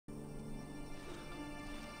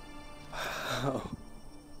Oh.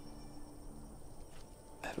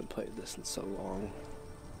 I haven't played this in so long.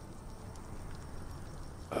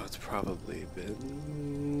 Oh, it's probably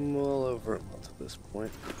been well over a month at this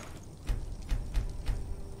point.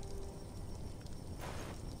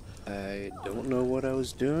 I don't know what I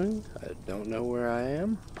was doing. I don't know where I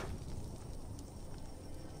am.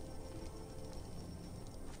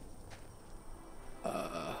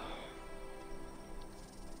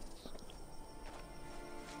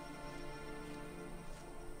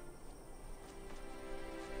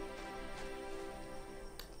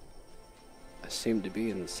 I seem to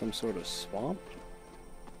be in some sort of swamp.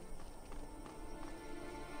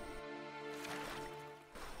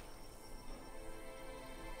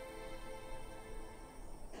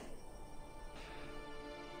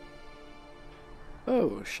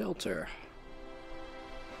 Oh, shelter.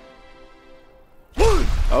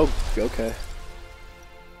 Oh, okay.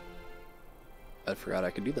 I forgot I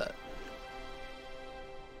could do that.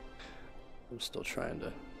 I'm still trying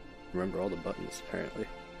to remember all the buttons, apparently.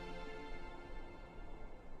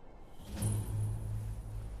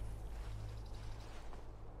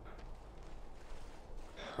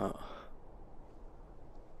 Huh.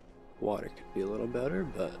 Water could be a little better,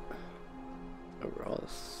 but overall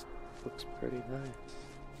this looks pretty nice.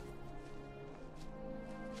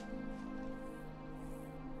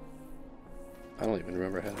 I don't even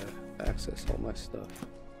remember how to access all my stuff.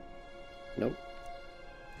 Nope.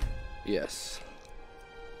 Yes.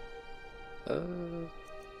 Okay.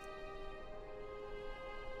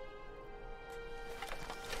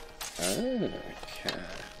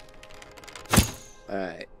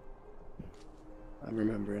 Alright. I'm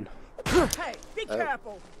remembering. Hey, be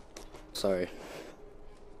careful! Sorry.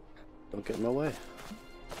 Don't get in my way.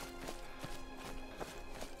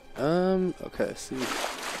 Okay, see.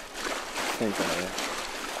 I think I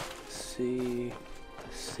see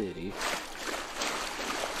the city.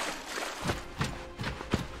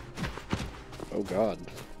 Oh god.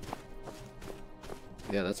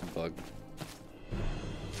 Yeah, that's a bug.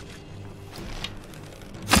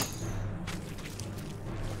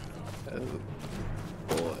 Oh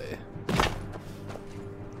boy.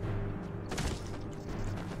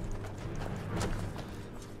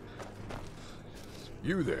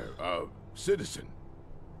 You there, citizen.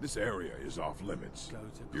 This area is off limits.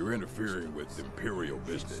 You're interfering with Imperial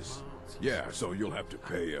business. Yeah, so you'll have to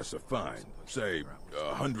pay us a fine. Say,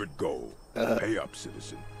 100 gold. Pay up,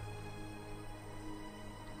 citizen.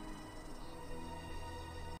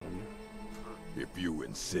 If you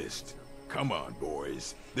insist. Come on,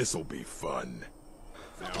 boys. This'll be fun.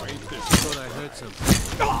 Now ain't this? I thought I heard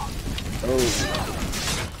something. Oh.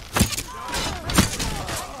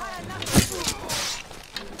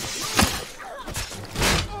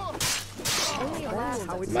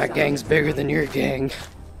 My gang's bigger than your gang.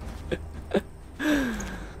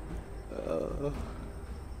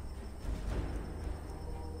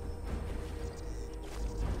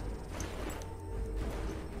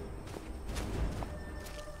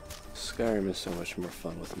 Skyrim is so much more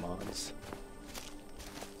fun with mods.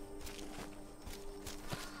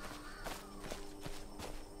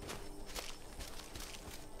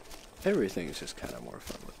 Everything is just kind of more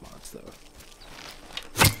fun with mods, though.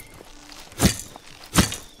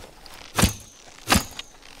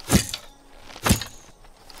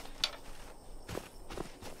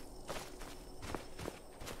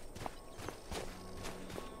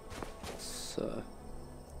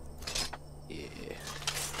 Yeah.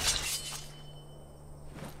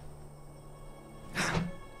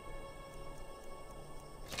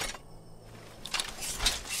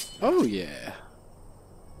 Oh yeah.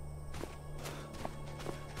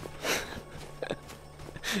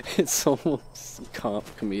 It's almost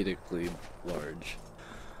comedically large.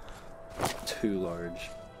 Too large.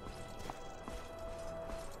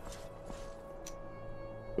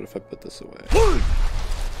 What if I put this away?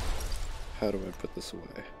 How do I put this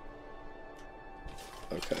away?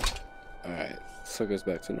 Okay. Alright. So it goes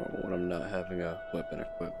back to normal when I'm not having a weapon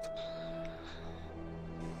equipped.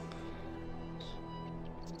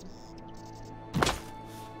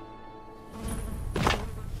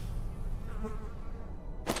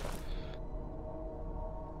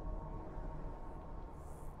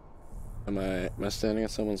 Am I standing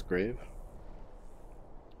at someone's grave?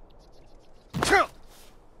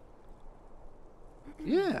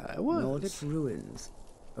 Yeah, I was. Nordic ruins.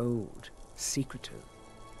 Old. Secretive.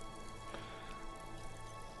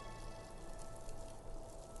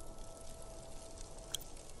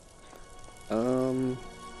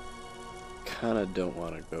 Kinda don't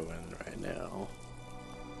want to go in right now.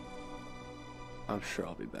 I'm sure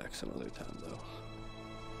I'll be back some other time though.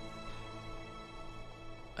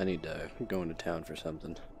 I need to go into town for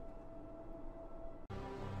something.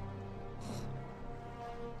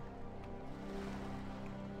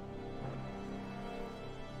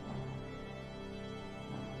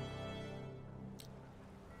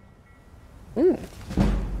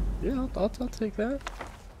 Yeah, I'll take that.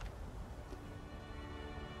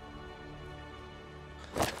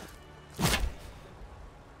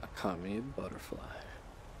 A commie butterfly.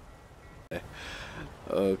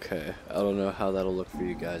 Okay, I don't know how that'll look for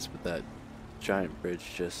you guys, but that giant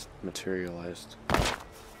bridge just materialized.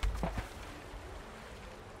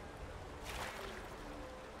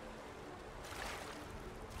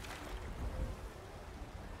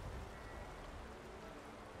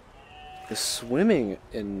 The swimming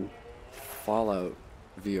in Fallout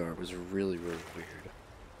VR was really weird.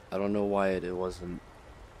 I don't know why it wasn't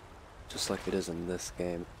just like it is in this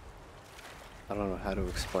game. I don't know how to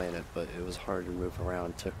explain it, but it was hard to move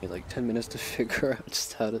around. It took me like 10 minutes to figure out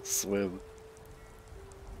just how to swim.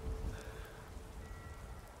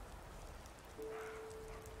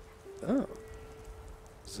 Oh.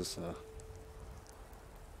 Is this a...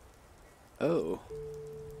 Oh.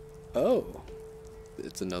 Oh.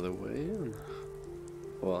 It's another way in.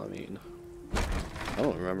 Well, I mean... I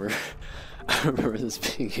don't remember. I don't remember this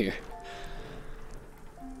being here.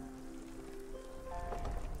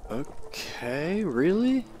 Okay,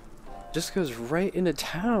 really? Just goes right into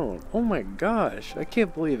town. Oh my gosh, I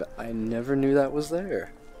can't believe I never knew that was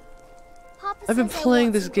there. Papa I've been says I playing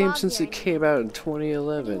want this some game grog since here. it came out in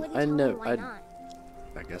 2011. Wouldn't I tell me know. why not?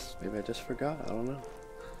 I guess maybe I just forgot. I don't know.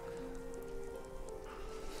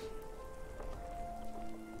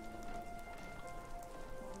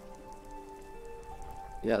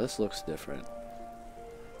 Yeah, this looks different.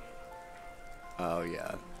 Oh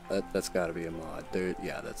yeah, that's got to be a mod. There,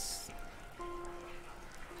 yeah, that's.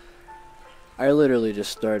 I literally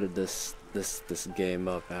just started this game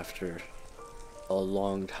up after a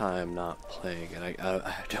long time not playing, and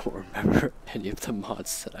I don't remember any of the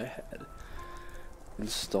mods that I had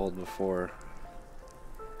installed before.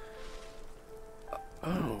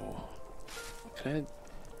 Oh, can I?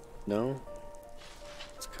 No.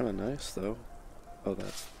 It's kind of nice though. Oh,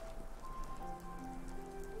 that's...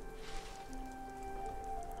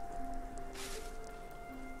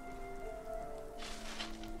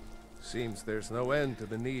 Seems there's no end to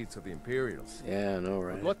the needs of the Imperials. Yeah, I know,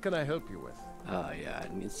 right? But what can I help you with? Oh, yeah,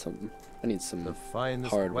 I need some The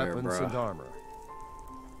finest hardware, weapons bro. and armor.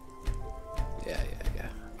 Yeah.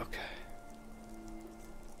 Okay.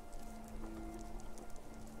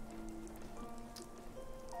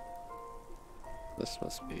 This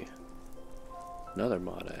must be another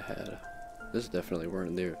mod I had. This definitely weren't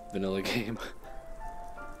in the vanilla game.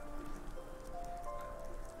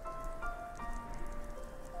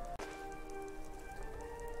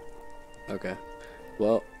 Okay.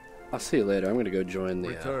 Well, I'll see you later. I'm gonna go join the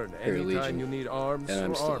Return Imperial anytime Legion. you need arms And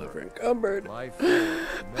I'm or still armor. over encumbered. My forge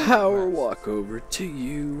never Power rests. walk over to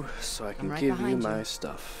you so I can right give you behind my you.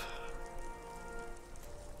 stuff.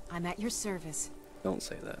 I'm at your service. Don't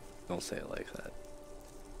say that. Don't say it like that.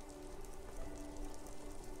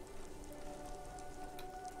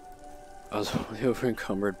 I was only over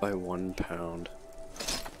encumbered by 1 pound.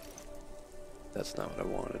 That's not what I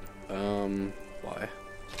wanted. Why?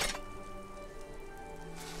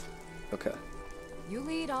 Okay. You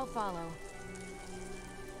lead, I'll follow.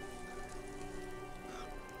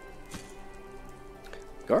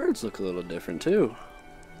 Guards look a little different too.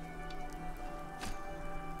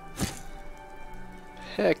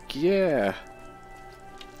 Heck yeah.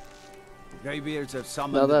 Greybeards have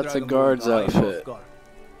summoned Now the that's a Dragonborn guard's to outfit. Hrothgar.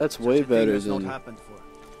 That's Such way a thing better has not than happened for what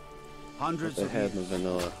hundreds they of had in the years.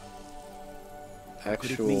 vanilla.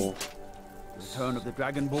 could it mean? Actual The return of the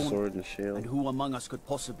Dragonborn, sword and shield. and who among us could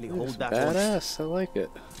possibly It's hold that horse? badass. I like it.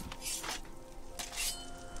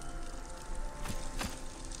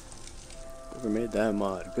 Whoever made that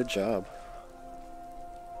mod, good job.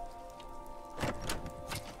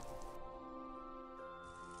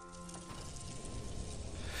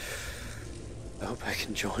 I hope I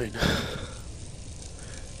can join.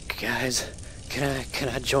 Guys, can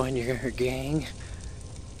I join your gang?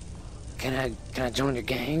 Can I join your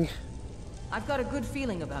gang? I've got a good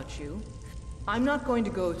feeling about you. I'm not going to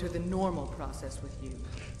go through the normal process with you.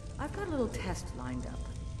 I've got a little test lined up.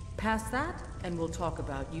 Pass that, and we'll talk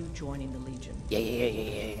about you joining the Legion.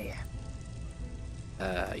 Yeah.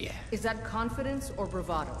 Yeah. Is that confidence or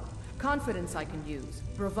bravado? Confidence I can use.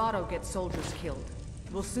 Bravado gets soldiers killed.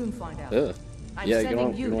 We'll soon find out. Ugh. I'm Yeah,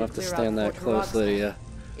 sending you don't have to clear out stand that Fort close, Hrothgar. Lydia.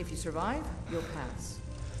 If you survive, you'll pass.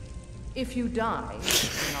 If you die,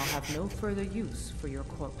 then I'll have no further use for your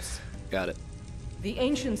corpse. Got it. The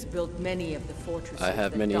ancients built many of the fortresses I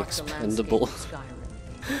have that many dot the landscape expendable of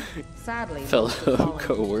Skyrim. Sadly, fellow most have fallen into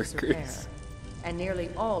co-workers. disrepair, and nearly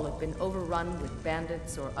all have been overrun with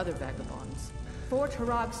bandits or other vagabonds. Fort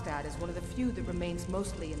Haragstad is one of the few that remains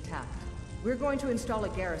mostly intact. We're going to install a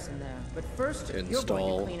garrison there, but first you're going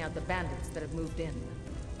Install. to clean out the bandits that have moved in.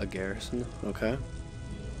 A garrison? Okay.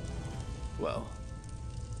 Well,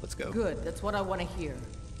 let's go. Good, that's what I want to hear.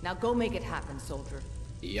 Now go make it happen, soldier.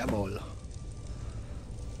 Jawohl.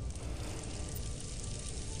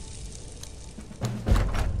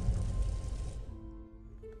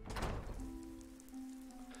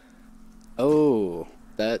 Oh,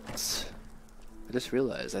 that's... I just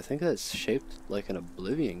realized, I think that's shaped like an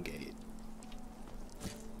Oblivion Gate.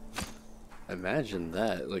 Imagine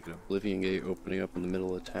that, like an Oblivion Gate opening up in the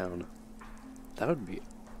middle of town. That would be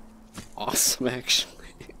awesome, actually.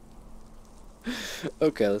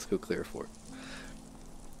 Okay, let's go clear fort.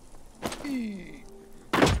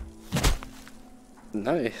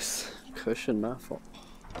 Nice. Cushion my fault.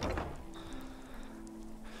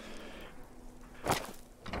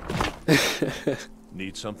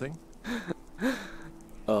 Need something?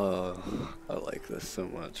 I like this so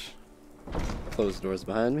much. Close the doors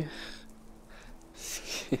behind me.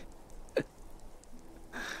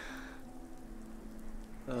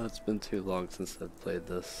 Oh, it's been too long since I've played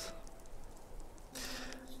this.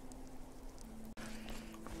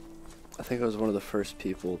 I think I was one of the first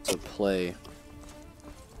people to play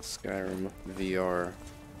Skyrim VR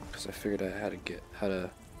because I figured I had to get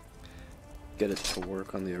it to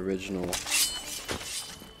work on the original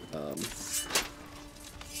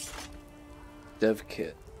dev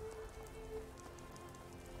kit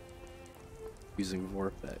using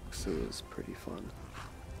Vorpex. It was pretty fun.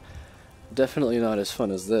 Definitely not as fun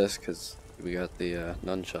as this because we got the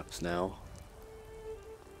nunchucks now.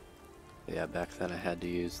 Yeah, back then I had to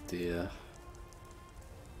use the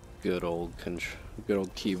good old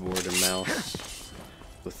keyboard and mouse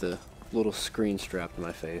with the little screen strapped to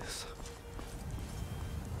my face.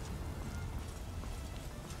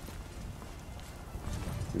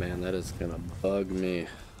 Man, that is gonna bug me.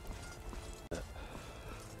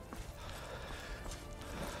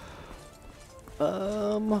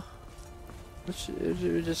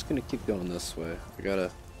 We're just gonna keep going this way. I gotta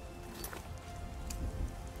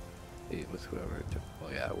eat with whoever it took.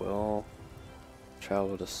 Well, yeah, we'll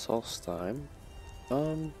travel to Solstheim.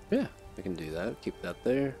 Yeah, we can do that. Keep that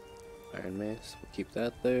there. Iron Mace, we'll keep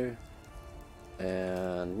that there.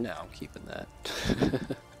 And now I'm keeping that.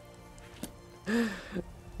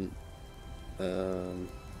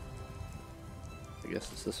 I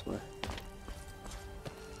guess it's this way.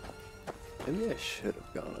 Maybe I should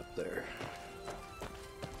have gone up there.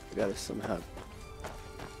 I gotta somehow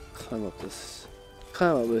climb up this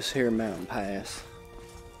here mountain pass.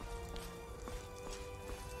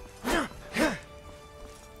 Put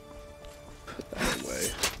that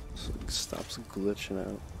away so it stops glitching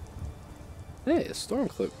out. Hey, a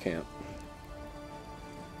Stormcloak camp.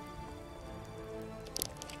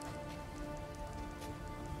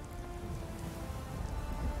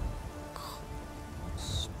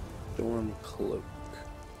 Stormcloak.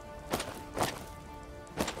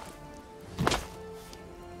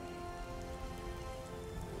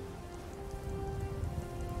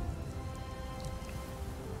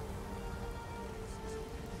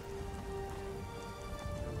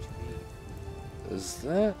 Is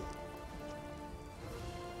that?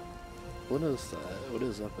 What is that? What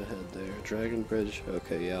is up ahead there? Dragon Bridge?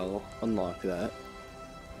 Okay, yeah, I'll unlock that.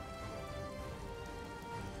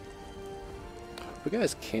 Hope you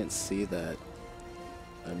guys can't see that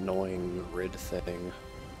annoying grid thing.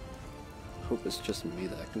 Hope it's just me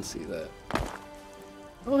that can see that.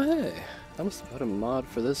 Oh hey, I must have had a mod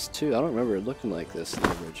for this too. I don't remember it looking like this in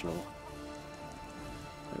the original.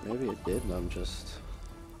 Or maybe it did and I'm just...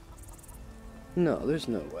 No, there's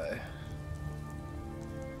no way.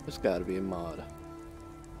 There's gotta be a mod.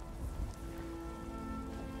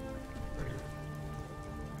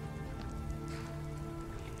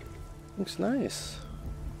 Looks nice.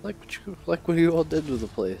 Like what you all did with the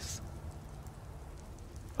place.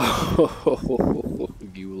 Oh,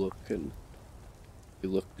 you look.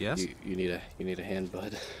 Yes? You need a hand,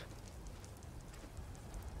 bud.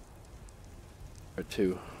 Or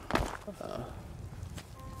two.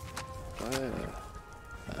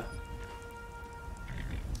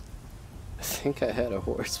 I think I had a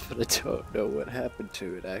horse, but I don't know what happened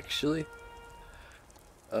to it actually.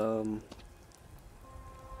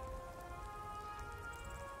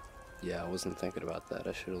 Yeah, I wasn't thinking about that.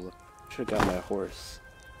 I should have got my horse.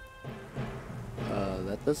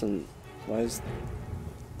 That doesn't. Why is?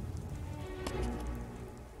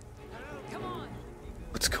 Come on,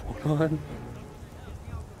 on.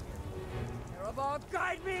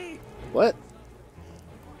 Guide me! What?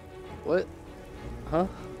 What? Huh?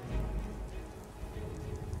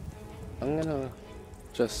 I'm gonna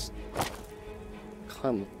just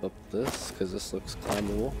climb up this, because this looks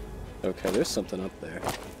climbable. Okay, there's something up there.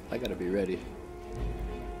 I gotta be ready.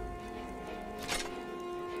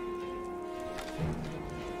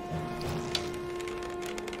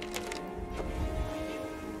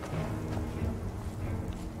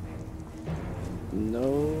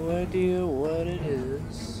 No idea what it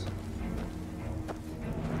is,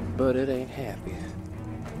 but it ain't happy.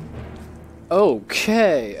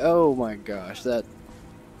 Okay, oh my gosh, that...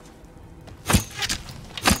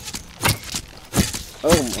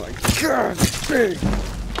 Oh my god, big!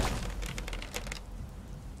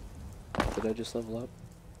 Did I just level up?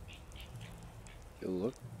 It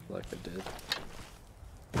looked like I did.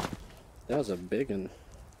 That was a big one.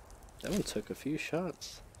 That one took a few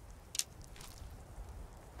shots.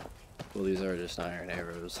 Well, these are just iron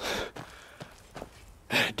arrows.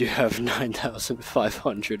 I do have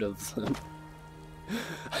 9,500 of them.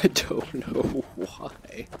 I don't know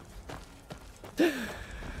why.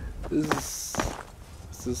 This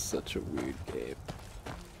is such a weird game.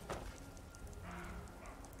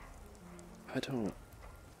 I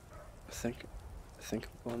think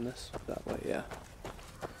I'm going this that way, yeah.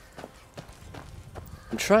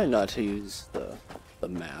 I'm trying not to use the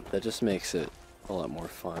map. That just makes it a lot more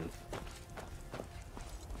fun,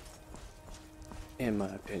 in my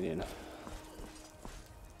opinion.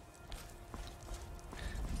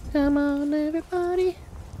 Come on, everybody.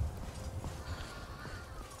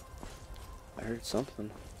 I heard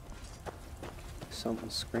something. Someone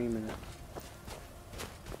screaming it.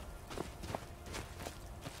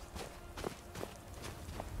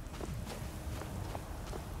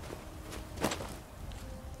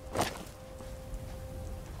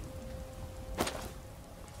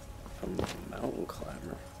 I'm a mountain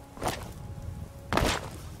climber.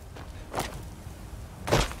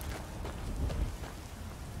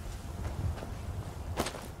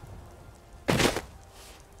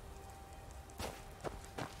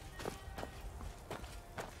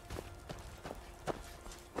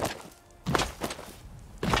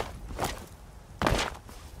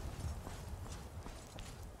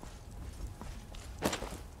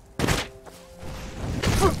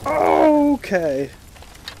 Okay.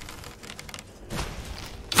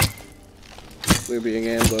 We're being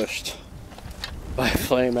ambushed by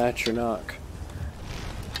Flame Atronach.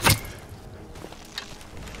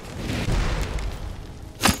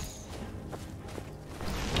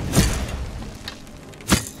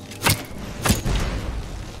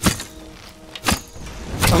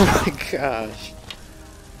 Oh my gosh.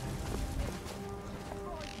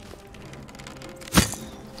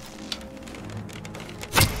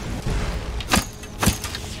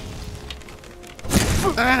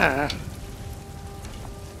 Ah!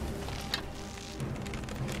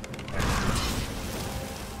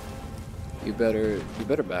 You better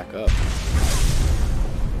back up.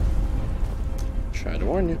 Trying to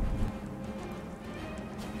warn you.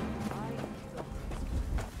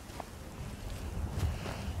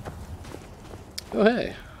 Oh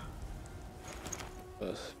hey.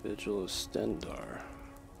 A Vigil of Stendar.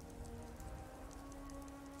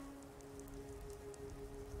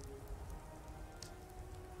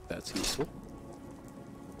 That's useful.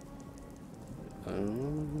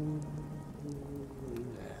 Nah.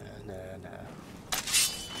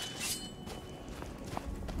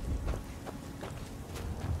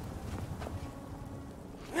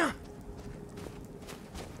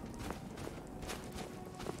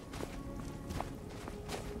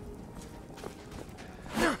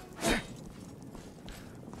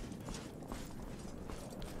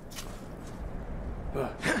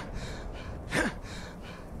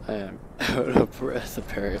 I am out of breath,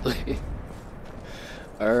 apparently.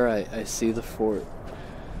 Alright, I see the fort.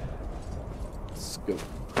 Let's go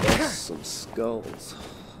bust some skulls.